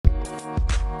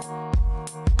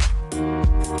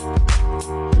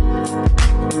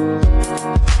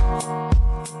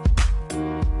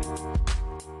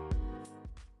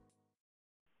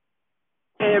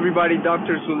everybody,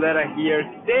 Dr. Zuleta here.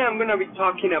 Today I'm going to be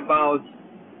talking about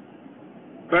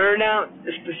burnout,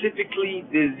 specifically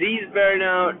disease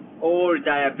burnout or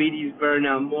diabetes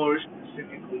burnout more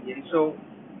specifically. And so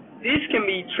this can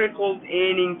be trickled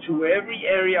into every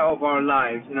area of our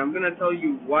lives, and I'm going to tell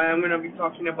you why I'm going to be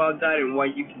talking about that and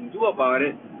what you can do about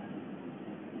it.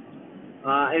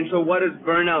 And so what does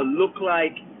burnout look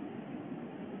like,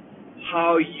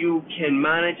 how you can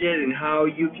manage it, and how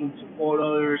you can support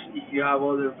others if you have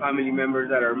other family members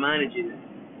that are managing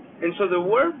it. And so the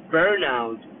word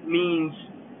burnout means,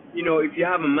 if you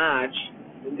have a match,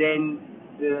 then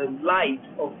the light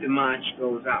of the match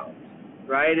goes out,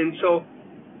 right? And so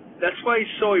that's why it's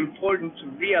so important to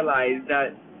realize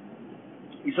that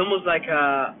it's almost like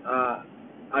a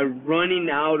running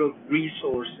out of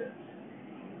resources,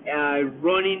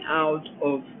 running out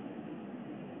of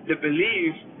the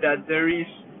belief that there is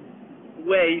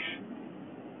ways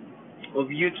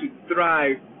of you to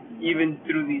thrive even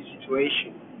through this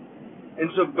situation. And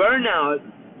so burnout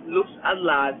looks a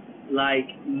lot like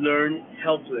learned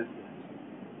helplessness.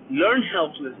 Learned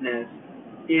helplessness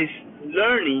is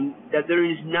learning that there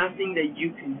is nothing that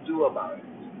you can do about it.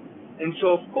 And so,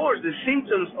 of course, the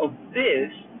symptoms of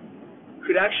this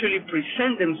could actually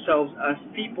present themselves as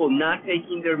people not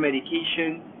taking their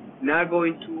medication, not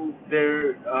going to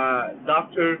their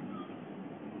doctor,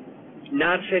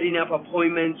 not setting up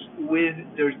appointments with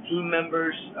their team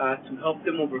members to help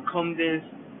them overcome this,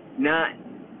 not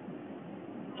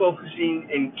focusing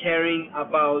and caring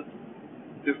about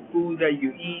the food that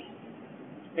you eat.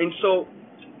 And so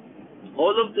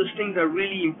all of those things are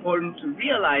really important to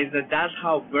realize that that's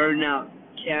how burnout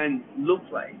can look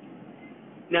like.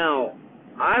 Now,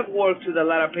 I've worked with a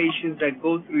lot of patients that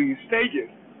go through these stages,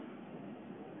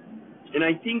 and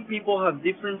I think people have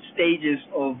different stages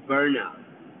of burnout.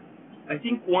 I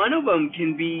think one of them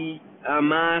can be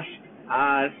masked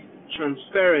as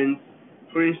transparent,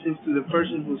 for instance, to the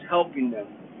person who's helping them.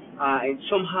 And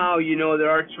somehow, there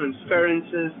are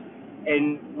transparencies,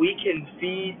 and we can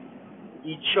feed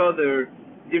each other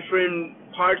different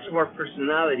parts of our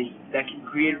personality that can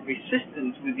create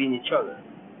resistance within each other.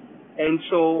 And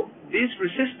so this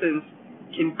resistance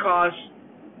can cause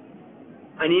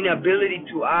an inability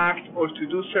to act or to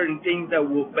do certain things that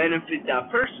will benefit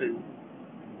that person.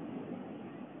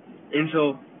 And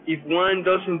so if one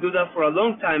doesn't do that for a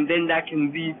long time, then that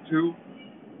can lead to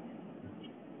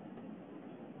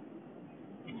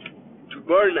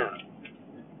burnout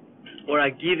or a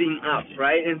giving up,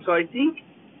 right? And so I think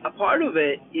a part of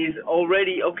it is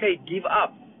already, okay, give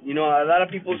up. A lot of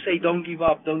people say, don't give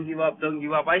up, don't give up, don't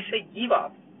give up. I say give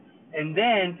up, and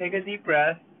then take a deep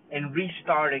breath and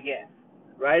restart again,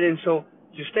 right? And so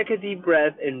just take a deep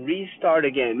breath and restart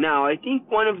again. Now, I think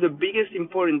one of the biggest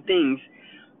important things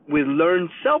with learned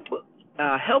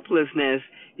helplessness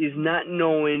is not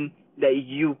knowing that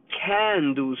you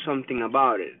can do something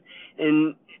about it.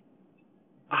 And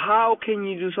how can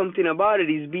you do something about it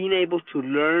is being able to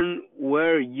learn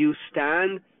where you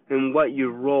stand and what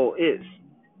your role is.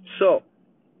 So,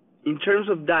 in terms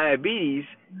of diabetes,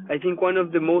 I think one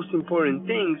of the most important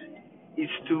things is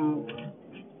to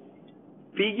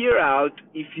figure out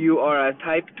if you are a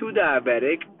type 2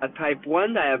 diabetic, a type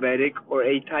 1 diabetic, or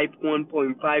a type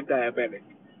 1.5 diabetic.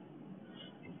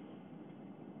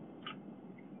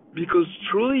 Because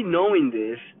truly knowing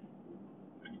this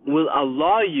will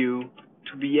allow you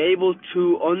to be able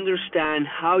to understand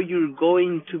how you're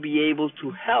going to be able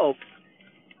to help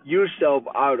yourself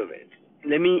out of it.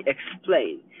 Let me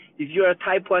explain. If you're a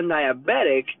type 1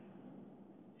 diabetic,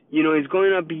 it's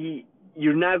going to be,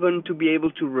 you're not going to be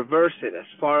able to reverse it as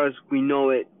far as we know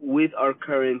it with our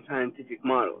current scientific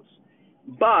models.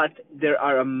 But there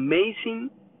are amazing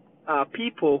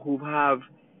people who have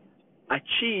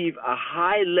achieved a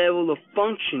high level of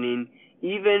functioning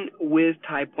even with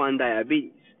type 1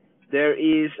 diabetes. There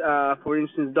is, for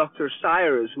instance, Dr.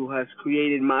 Cyrus, who has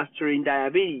created Mastering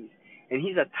Diabetes, and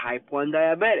he's a type 1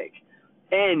 diabetic.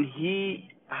 And he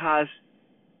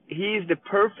is the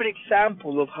perfect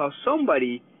example of how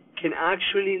somebody can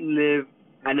actually live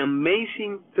an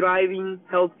amazing, thriving,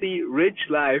 healthy, rich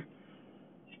life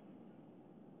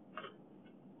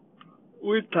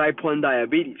with type 1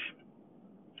 diabetes.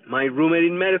 My roommate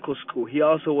in medical school, he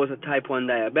also was a type 1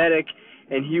 diabetic,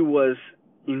 and he was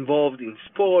involved in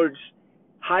sports,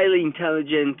 highly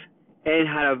intelligent, and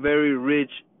had a very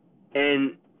rich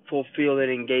and fulfilled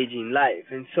and engaging life.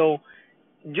 And so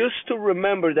just to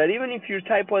remember that even if you're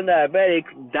type 1 diabetic,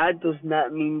 that does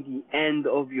not mean the end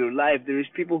of your life. There is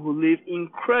people who live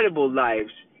incredible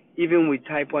lives even with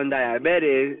type 1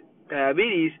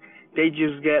 diabetes. They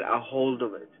just get a hold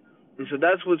of it. And so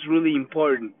that's what's really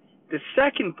important. The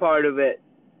second part of it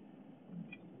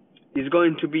is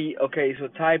going to be, okay, so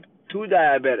type 2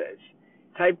 diabetes.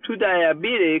 Type 2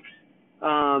 diabetics,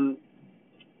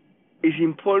 is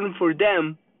important for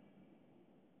them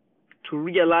to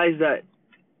realize that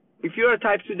if you're a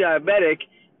type 2 diabetic,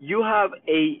 you have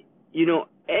a,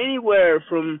 anywhere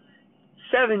from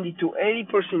 70 to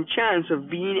 80% chance of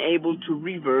being able to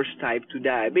reverse type 2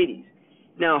 diabetes.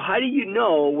 Now, how do you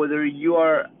know whether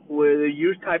your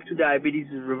type 2 diabetes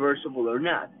is reversible or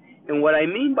not? And what I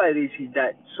mean by this is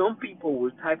that some people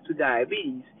with type 2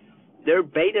 diabetes, their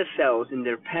beta cells in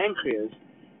their pancreas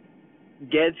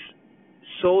gets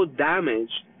so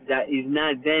damaged that is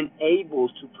not then able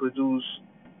to produce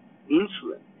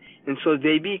insulin. And so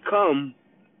they become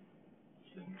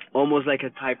almost like a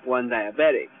type 1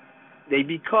 diabetic. They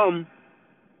become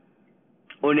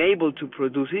unable to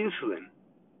produce insulin,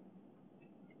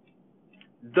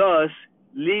 thus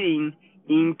leading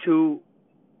into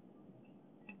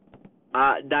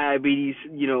diabetes,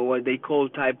 what they call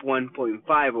type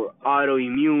 1.5 or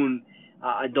autoimmune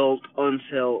adult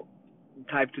onset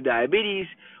type 2 diabetes,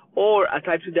 or a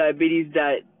type 2 diabetes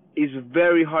that is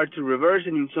very hard to reverse,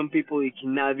 and in some people it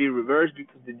cannot be reversed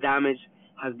because the damage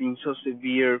has been so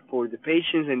severe for the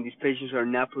patients, and these patients are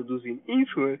not producing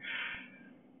insulin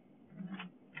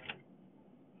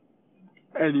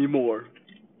anymore.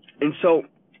 And so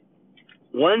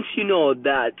once you know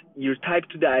that your type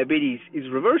 2 diabetes is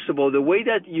reversible, the way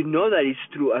that you know that is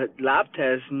through a lab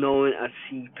test known as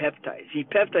C-peptide.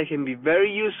 C-peptide can be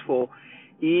very useful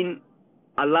in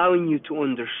allowing you to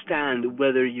understand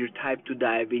whether your type 2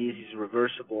 diabetes is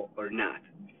reversible or not.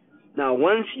 Now,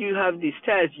 once you have this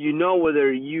test, you know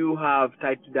whether you have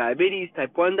type 2 diabetes,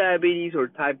 type 1 diabetes, or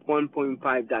type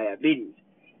 1.5 diabetes.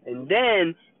 And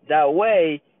then, that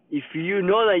way, if you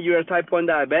know that you're a type 1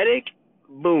 diabetic,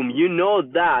 boom, you know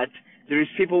that there is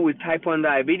people with type 1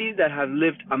 diabetes that have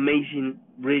lived amazing,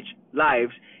 rich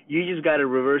lives. You just got to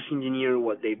reverse engineer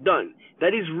what they've done.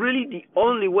 That is really the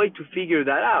only way to figure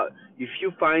that out, if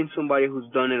you find somebody who's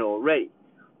done it already.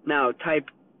 Now, type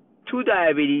 2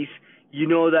 diabetes, you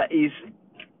know that is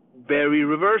very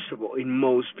reversible in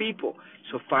most people.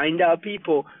 So find out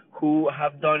people who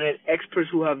have done it, experts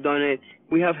who have done it.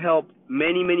 We have helped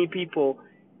many, many people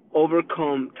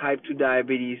overcome type 2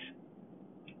 diabetes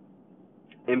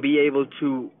and be able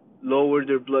to lower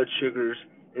their blood sugars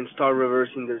and start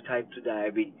reversing their type 2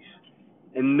 diabetes.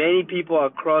 And many people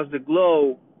across the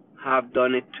globe have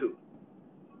done it too.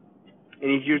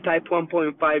 And if you're type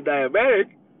 1.5 diabetic,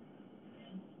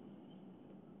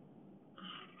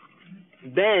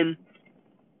 then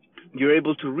you're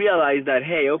able to realize that,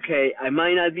 hey, okay, I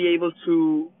might not be able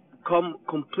to come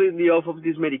completely off of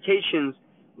these medications,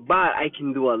 but I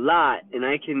can do a lot, and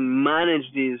I can manage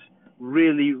this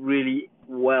really, really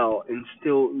well and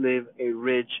still live a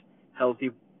rich, healthy,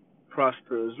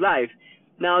 prosperous life.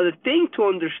 Now, the thing to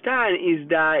understand is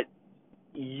that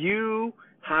you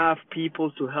have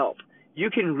people to help. You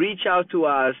can reach out to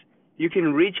us. You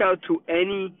can reach out to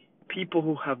any people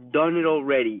who have done it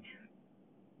already,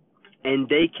 and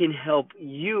they can help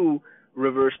you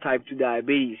reverse type 2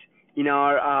 diabetes. In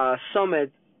our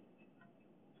summit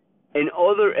and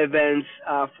other events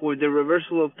for the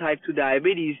reversal of type 2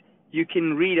 diabetes, you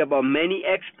can read about many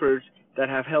experts that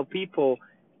have helped people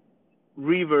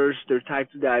reverse their type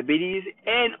 2 diabetes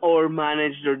and or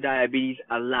manage their diabetes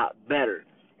a lot better.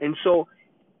 And so,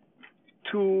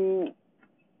 to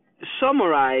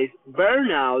summarize,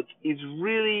 burnout is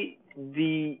really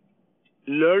the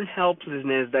learned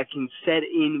helplessness that can set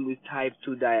in with type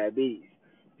 2 diabetes.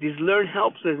 This learned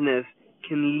helplessness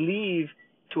can lead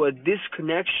to a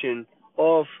disconnection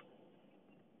of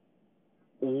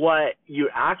what your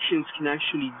actions can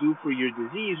actually do for your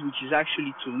disease, which is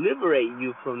actually to liberate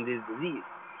you from this disease.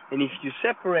 And if you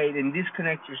separate and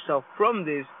disconnect yourself from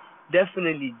this,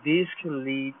 definitely this can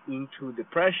lead into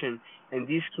depression, and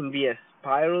this can be a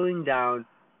spiraling down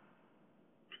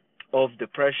of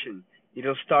depression.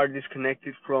 You'll start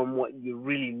disconnected from what you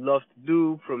really love to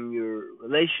do, from your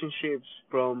relationships,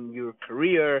 from your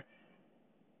career,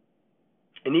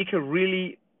 and it can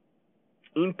really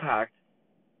impact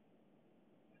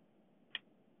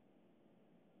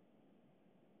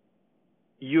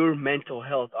your mental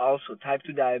health also. Type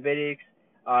 2 diabetics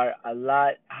are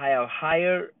have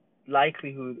higher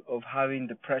likelihood of having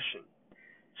depression.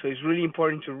 So it's really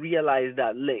important to realize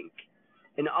that link.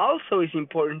 And also it's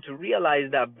important to realize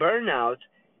that burnout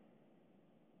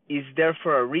is there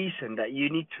for a reason, that you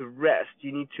need to rest,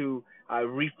 you need to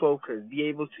refocus, be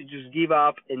able to just give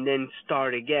up and then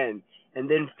start again. And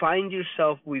then find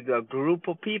yourself with a group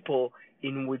of people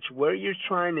in which what you're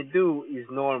trying to do is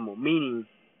normal, meaning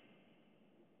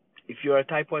if you're a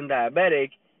type 1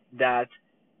 diabetic, that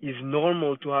is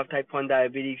normal to have type 1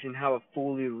 diabetes and have a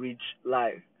fully rich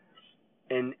life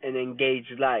and an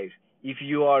engaged life. If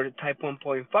you are type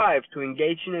 1.5, to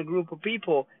engage in a group of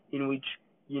people in which,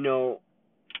 you know,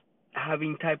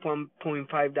 having type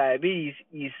 1.5 diabetes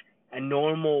is a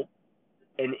normal,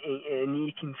 and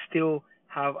you can still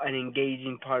have an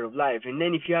engaging part of life. And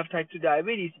then if you have type 2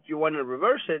 diabetes, if you want to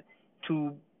reverse it,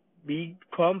 to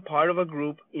become part of a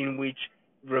group in which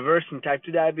reversing type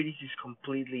 2 diabetes is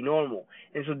completely normal.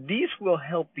 And so this will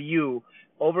help you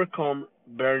overcome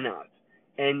burnout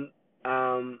and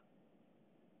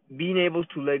being able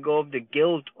to let go of the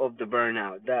guilt of the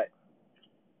burnout, that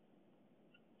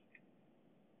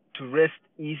to rest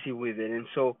easy with it. And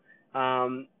so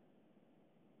and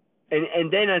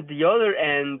then at the other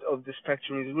end of the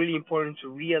spectrum, it's really important to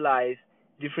realize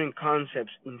different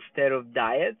concepts instead of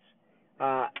diets,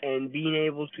 and being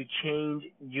able to change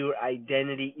your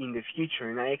identity in the future.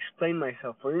 And I explain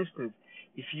myself. For instance,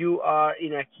 if you are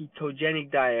in a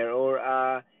ketogenic diet or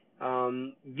a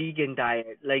vegan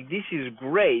diet, like, this is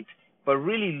great, but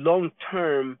really long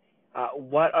term,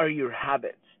 what are your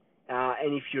habits?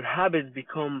 And if your habits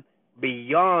become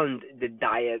beyond the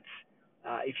diets,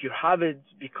 if your habits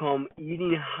become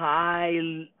eating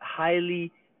highly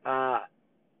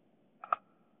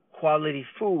quality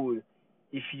food,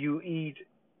 if you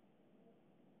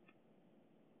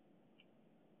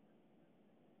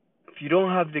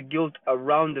don't have the guilt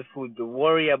around the food, the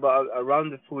worry about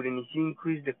around the food, and if you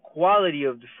increase the quality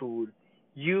of the food,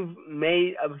 you've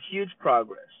made a huge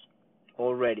progress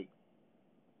already.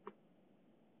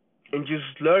 And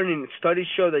just learning, studies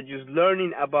show that just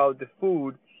learning about the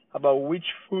food, about which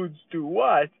foods do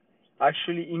what,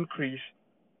 actually increase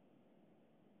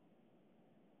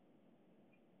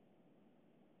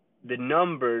the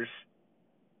numbers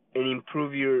and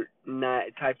improve your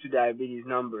type 2 diabetes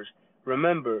numbers.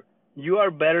 Remember, you are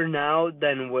better now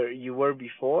than where you were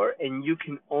before, and you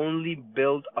can only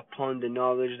build upon the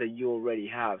knowledge that you already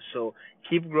have. So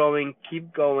keep growing,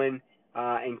 keep going,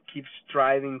 and keep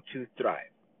striving to thrive.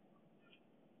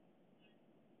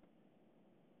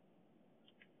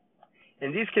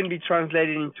 And this can be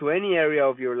translated into any area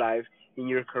of your life, in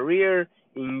your career,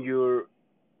 in your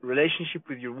relationship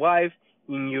with your wife,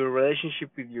 in your relationship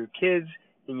with your kids,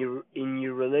 in your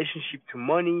relationship to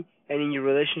money, and in your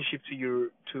relationship to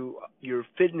your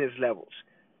fitness levels.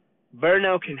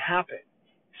 Burnout can happen.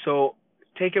 So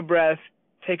take a breath,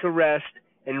 take a rest,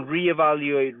 and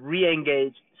reevaluate,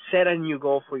 re-engage, set a new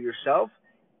goal for yourself,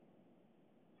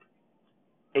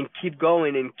 and keep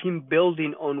going and keep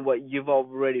building on what you've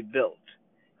already built.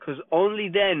 Because only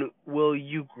then will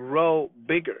you grow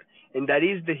bigger. And that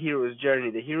is the hero's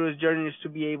journey. The hero's journey is to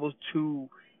be able to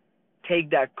take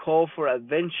that call for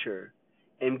adventure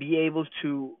and be able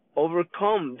to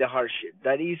overcome the hardship.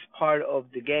 That is part of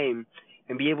the game,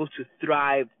 and be able to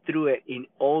thrive through it in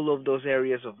all of those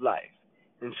areas of life.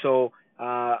 And so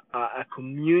a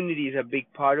community is a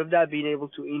big part of that, being able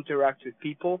to interact with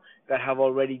people that have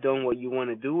already done what you want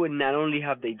to do, and not only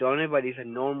have they done it, but it's a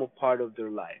normal part of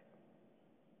their life.